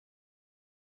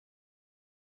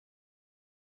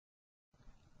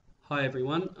Hi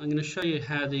everyone, I'm going to show you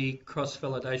how the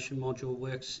cross-validation module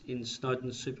works in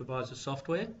Snowden's Supervisor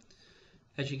software.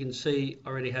 As you can see, I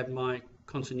already have my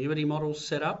continuity model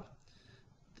set up.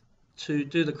 To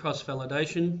do the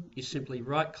cross-validation, you simply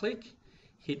right-click,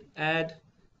 hit Add,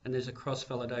 and there's a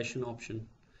cross-validation option.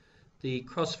 The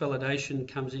cross-validation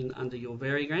comes in under your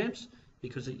varigrams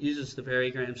because it uses the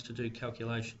varigrams to do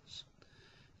calculations.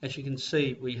 As you can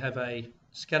see, we have a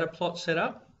scatter plot set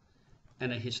up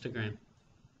and a histogram.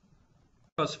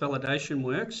 Cross-validation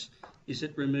works is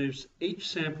it removes each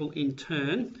sample in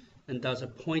turn and does a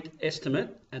point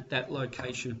estimate at that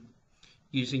location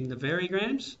using the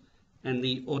varigrams and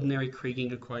the ordinary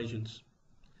Kriging equations.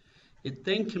 It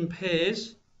then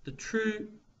compares the true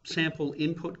sample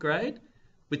input grade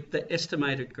with the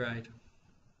estimated grade.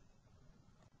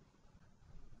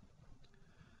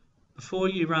 Before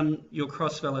you run your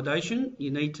cross-validation, you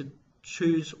need to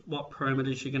choose what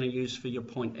parameters you're going to use for your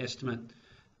point estimate.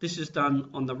 This is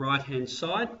done on the right-hand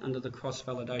side under the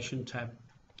cross-validation tab.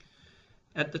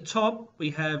 At the top, we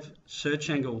have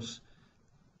search angles.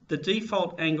 The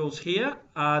default angles here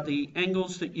are the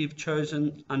angles that you've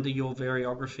chosen under your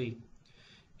variography.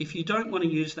 If you don't want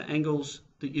to use the angles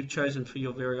that you've chosen for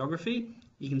your variography,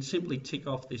 you can simply tick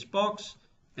off this box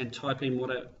and type in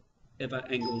whatever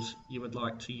angles you would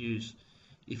like to use.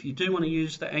 If you do want to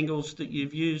use the angles that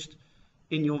you've used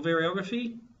in your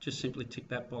variography, just simply tick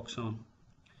that box on.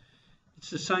 It's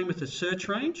the same with the search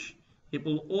range. It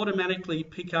will automatically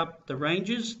pick up the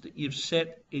ranges that you've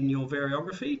set in your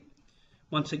variography.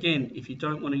 Once again, if you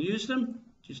don't want to use them,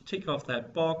 just tick off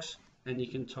that box and you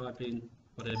can type in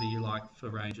whatever you like for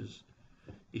ranges.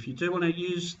 If you do want to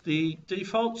use the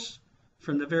defaults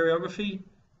from the variography,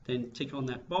 then tick on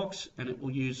that box and it will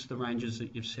use the ranges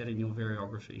that you've set in your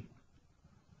variography.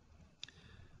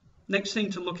 Next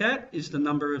thing to look at is the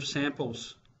number of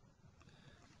samples.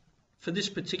 For this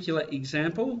particular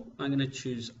example, I'm going to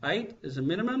choose 8 as a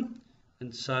minimum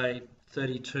and say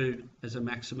 32 as a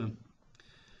maximum.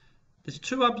 There's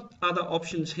two other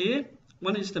options here.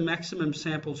 One is the maximum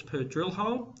samples per drill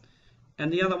hole,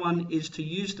 and the other one is to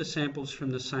use the samples from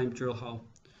the same drill hole.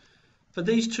 For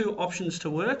these two options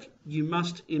to work, you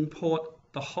must import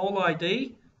the hole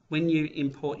ID when you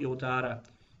import your data.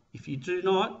 If you do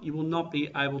not, you will not be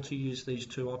able to use these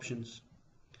two options.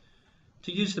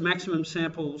 To use the maximum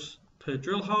samples per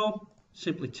drill hole,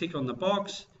 simply tick on the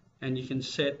box and you can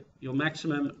set your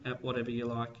maximum at whatever you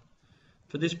like.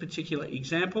 For this particular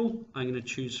example, I'm going to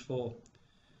choose 4.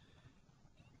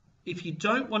 If you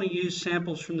don't want to use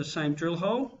samples from the same drill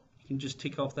hole, you can just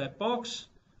tick off that box,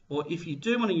 or if you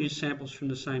do want to use samples from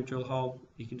the same drill hole,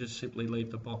 you can just simply leave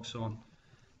the box on.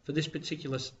 For this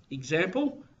particular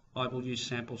example, I will use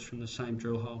samples from the same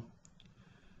drill hole.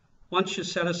 Once you're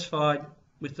satisfied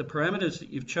with the parameters that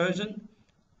you've chosen,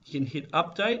 you can hit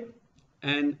update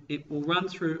and it will run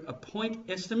through a point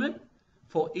estimate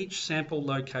for each sample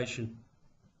location.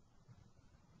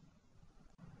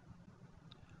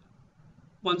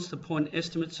 Once the point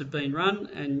estimates have been run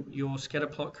and your scatter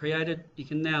plot created, you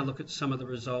can now look at some of the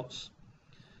results.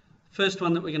 First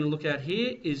one that we're going to look at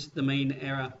here is the mean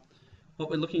error.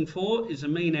 What we're looking for is a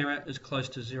mean error as close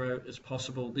to 0 as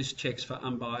possible. This checks for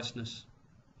unbiasedness.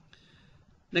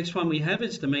 Next one we have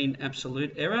is the mean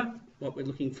absolute error. What we're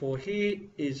looking for here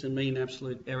is a mean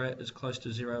absolute error as close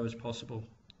to 0 as possible.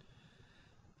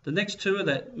 The next two are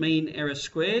that mean error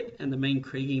squared and the mean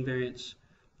Kriging variance.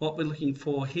 What we're looking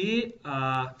for here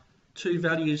are two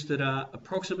values that are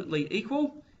approximately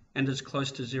equal and as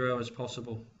close to 0 as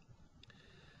possible.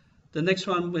 The next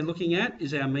one we're looking at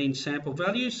is our mean sample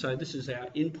value. So this is our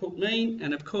input mean,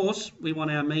 and of course we want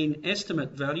our mean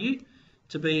estimate value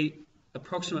to be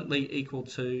approximately equal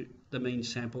to the mean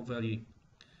sample value.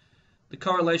 The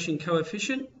correlation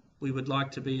coefficient we would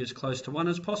like to be as close to 1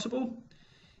 as possible.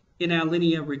 In our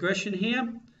linear regression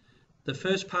here, the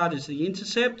first part is the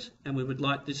intercept and we would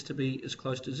like this to be as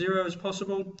close to 0 as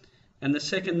possible, and the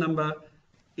second number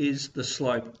is the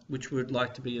slope, which we would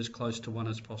like to be as close to 1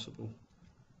 as possible.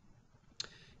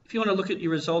 If you want to look at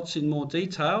your results in more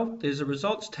detail, there's a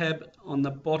results tab on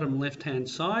the bottom left hand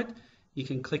side. You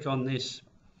can click on this.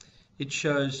 It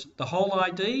shows the hole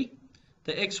ID,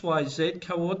 the XYZ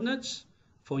coordinates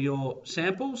for your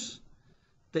samples,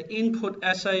 the input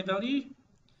assay value,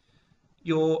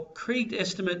 your Kriged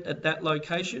estimate at that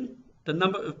location, the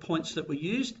number of points that were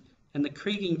used, and the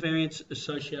Kriging variance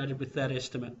associated with that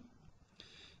estimate.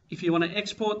 If you want to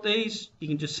export these, you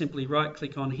can just simply right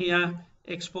click on here,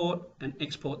 export, and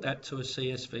export that to a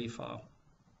CSV file.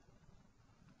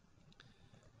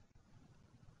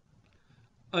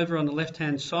 Over on the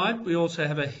left-hand side, we also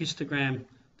have a histogram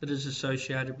that is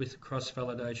associated with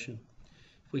cross-validation.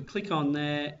 If we click on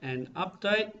there and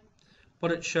update,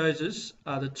 what it shows us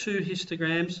are the two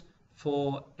histograms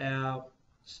for our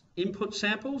input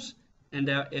samples and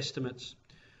our estimates.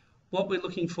 What we're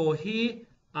looking for here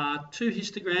are two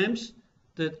histograms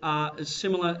that are as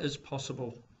similar as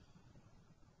possible.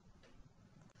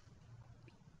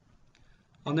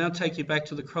 I'll now take you back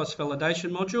to the cross-validation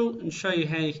module and show you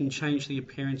how you can change the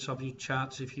appearance of your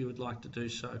charts if you would like to do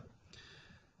so.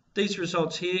 These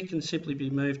results here can simply be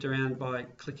moved around by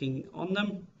clicking on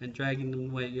them and dragging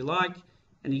them where you like,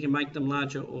 and you can make them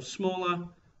larger or smaller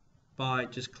by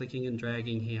just clicking and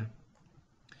dragging here.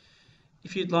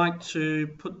 If you'd like to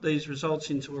put these results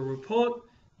into a report,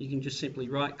 you can just simply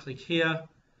right-click here,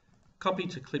 copy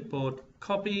to clipboard,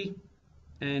 copy,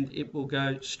 and it will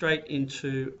go straight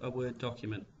into a Word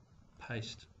document.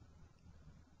 Paste.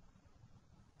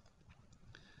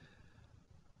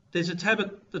 There's a tab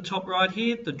at the top right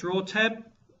here, the Draw tab.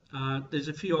 There's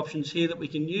a few options here that we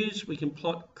can use. We can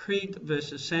plot Krieg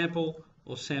versus sample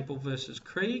or sample versus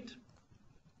Krieg.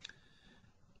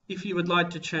 If you would like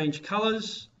to change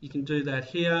colours, you can do that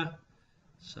here.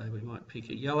 So we might pick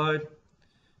a yellow.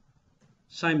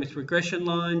 Same with regression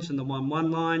lines and the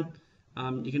 1-1 line.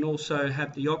 You can also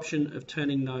have the option of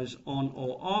turning those on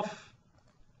or off.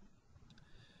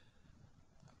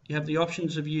 You have the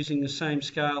options of using the same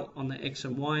scale on the X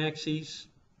and Y axes.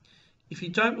 If you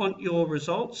don't want your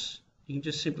results, you can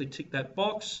just simply tick that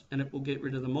box and it will get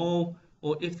rid of them all.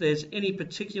 Or if there's any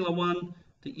particular one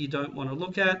that you don't want to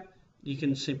look at, you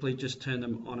can simply just turn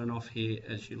them on and off here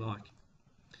as you like.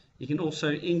 You can also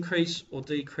increase or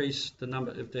decrease the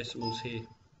number of decimals here.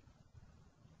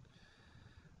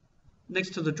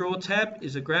 Next to the Draw tab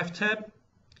is a Graph tab.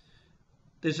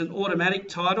 There's an automatic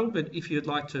title, but if you'd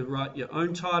like to write your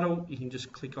own title, you can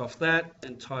just click off that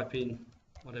and type in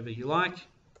whatever you like.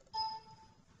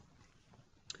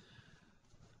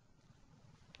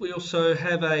 We also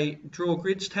have a Draw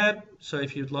Grids tab, so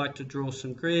if you'd like to draw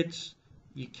some grids,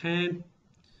 you can.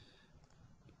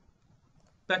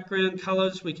 Background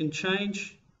colours we can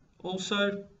change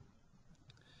also.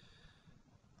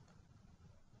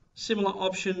 Similar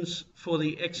options for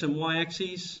the X and Y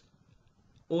axes.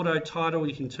 Auto title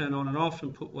you can turn on and off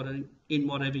and put in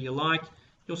whatever you like.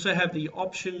 You also have the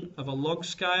option of a log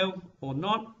scale or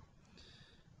not.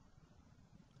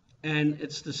 And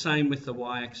it's the same with the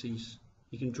Y axes.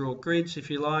 You can draw grids if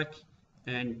you like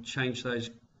and change those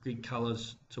grid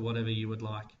colours to whatever you would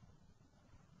like.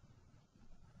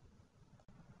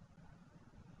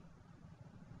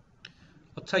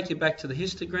 I'll take you back to the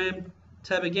histogram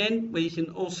tab again, where you can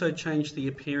also change the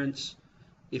appearance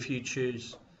if you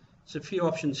choose. There's a few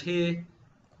options here.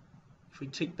 If we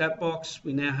tick that box,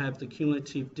 we now have the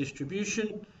cumulative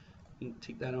distribution. You can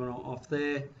tick that on or off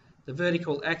there. The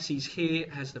vertical axis here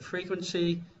has the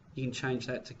frequency. You can change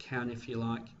that to count if you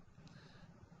like.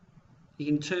 You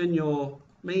can turn your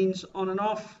means on and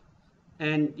off,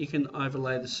 and you can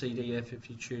overlay the CDF if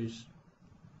you choose.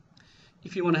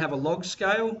 If you want to have a log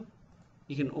scale,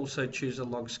 you can also choose a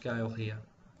log scale here.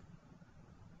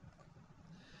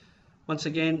 Once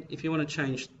again, if you want to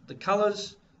change the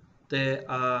colours, there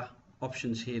are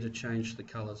options here to change the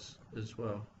colours as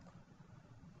well.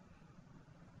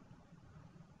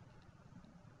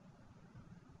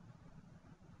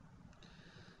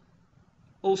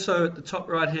 Also at the top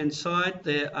right hand side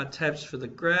there are tabs for the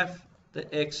graph,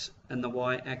 the X and the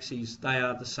Y axes. They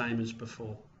are the same as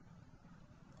before.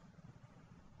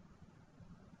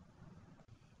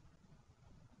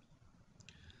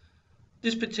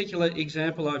 This particular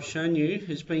example I've shown you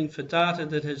has been for data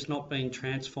that has not been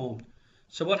transformed.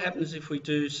 So what happens if we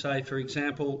do, say for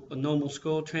example, a normal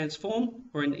score transform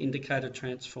or an indicator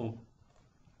transform?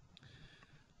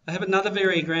 I have another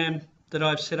variogram that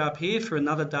I've set up here for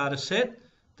another data set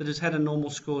that has had a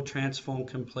normal score transform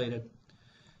completed.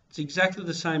 It's exactly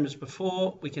the same as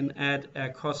before. We can add our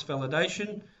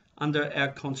cross-validation under our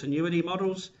continuity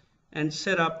models and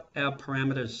set up our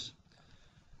parameters.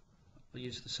 We'll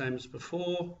use the same as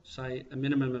before, say a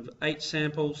minimum of 8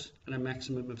 samples and a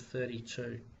maximum of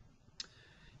 32.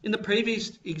 In the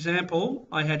previous example,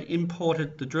 I had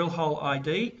imported the drill hole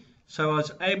ID, so I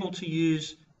was able to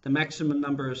use the maximum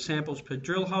number of samples per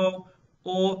drill hole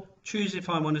or choose if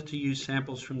I wanted to use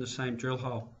samples from the same drill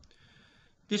hole.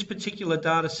 This particular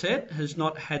data set has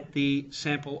not had the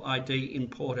sample ID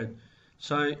imported.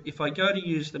 So if I go to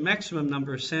use the maximum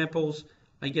number of samples,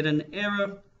 I get an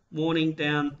error warning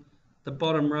down the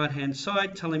bottom right hand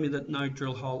side telling me that no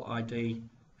drill hole ID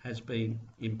has been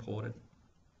imported.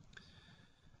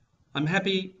 I'm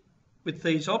happy with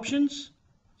these options,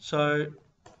 so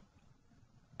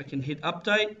I can hit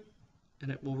update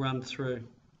and it will run through.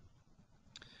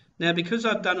 Now, because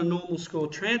I've done a normal score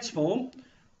transform,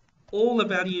 all the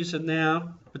values are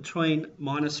now between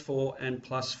 -4 and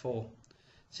 +4.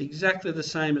 It's exactly the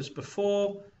same as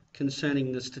before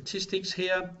concerning the statistics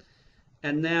here.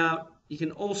 And now you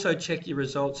can also check your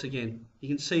results again. You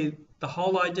can see the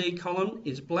whole ID column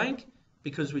is blank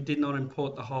because we did not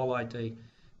import the whole ID.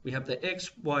 We have the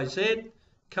X, Y, Z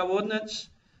coordinates,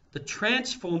 the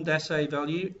transformed assay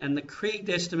value, and the Krieg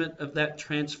estimate of that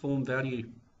transformed value,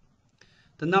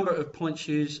 the number of points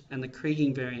used, and the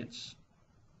Krieging variance.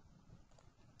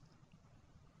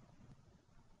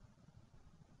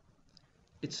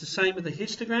 It's the same with the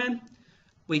histogram.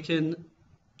 We can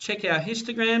check our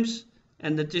histograms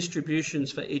and the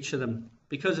distributions for each of them.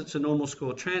 Because it's a normal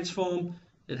score transform,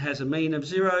 it has a mean of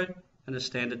 0 and a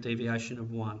standard deviation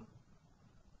of 1.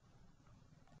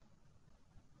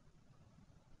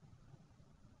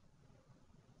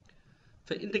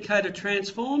 For indicator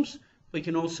transforms, we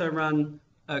can also run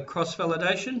a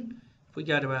cross-validation. If we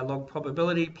go to our log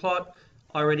probability plot,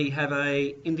 I already have a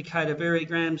indicator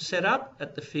variogram set up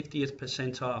at the 50th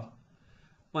percentile.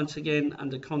 Once again,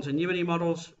 under continuity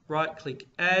models, right-click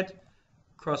Add,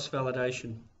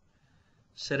 cross-validation.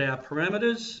 Set our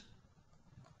parameters,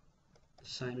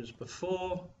 same as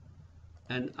before,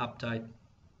 and update.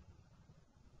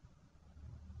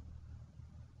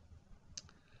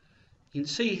 You can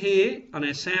see here on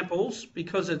our samples,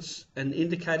 because it's an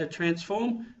indicator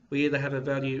transform, we either have a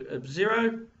value of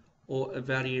 0 or a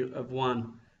value of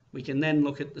 1. We can then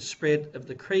look at the spread of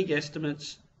the Krieg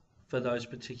estimates for those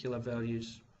particular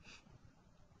values.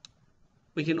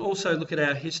 We can also look at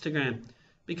our histogram.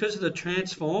 Because of the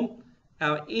transform,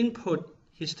 our input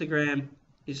histogram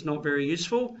is not very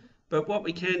useful, but what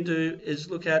we can do is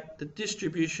look at the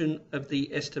distribution of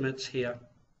the estimates here.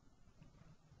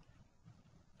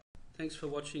 Thanks for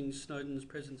watching Snowden's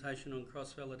presentation on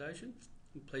cross-validation.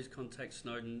 Please contact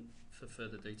Snowden for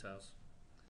further details.